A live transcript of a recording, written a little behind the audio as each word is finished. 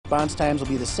response times will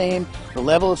be the same. The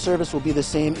level of service will be the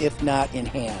same, if not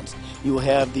enhanced. You will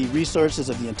have the resources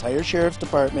of the entire Sheriff's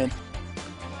Department.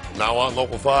 Now on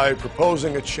Local 5,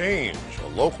 proposing a change. A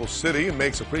local city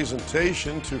makes a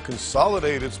presentation to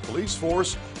consolidate its police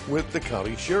force with the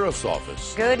county sheriff's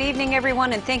office. Good evening,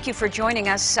 everyone, and thank you for joining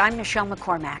us. I'm Michelle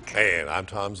McCormack. And I'm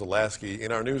Tom Zalaski.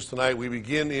 In our news tonight, we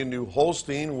begin in New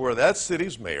Holstein, where that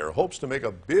city's mayor hopes to make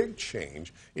a big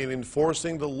change in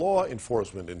enforcing the law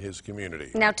enforcement in his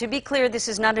community. Now, to be clear, this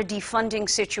is not a defunding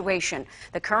situation.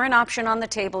 The current option on the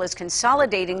table is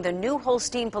consolidating the New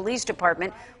Holstein Police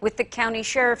Department with the county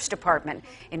sheriff's department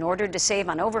in order to save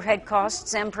on overhead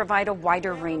costs and provide a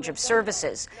wider range of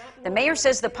services. The mayor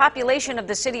says the population of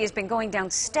the city has been going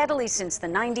down steadily since the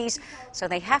 90s, so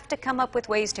they have to come up with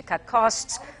ways to cut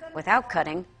costs without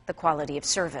cutting the quality of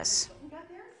service.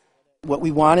 What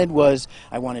we wanted was,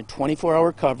 I wanted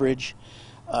 24-hour coverage,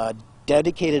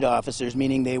 dedicated officers,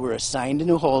 meaning they were assigned to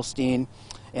New Holstein,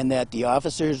 and that the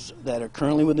officers that are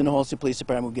currently within the Holstein Police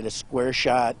Department would get a square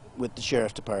shot with the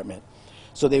Sheriff's Department.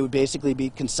 So they would basically be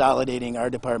consolidating our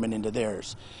department into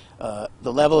theirs.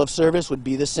 The level of service would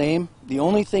be the same. The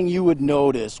only thing you would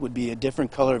notice would be a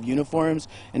different color of uniforms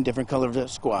and different color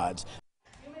of squads.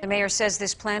 The mayor says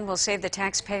this plan will save the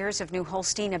taxpayers of New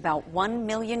Holstein about $1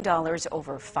 million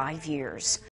over 5 years.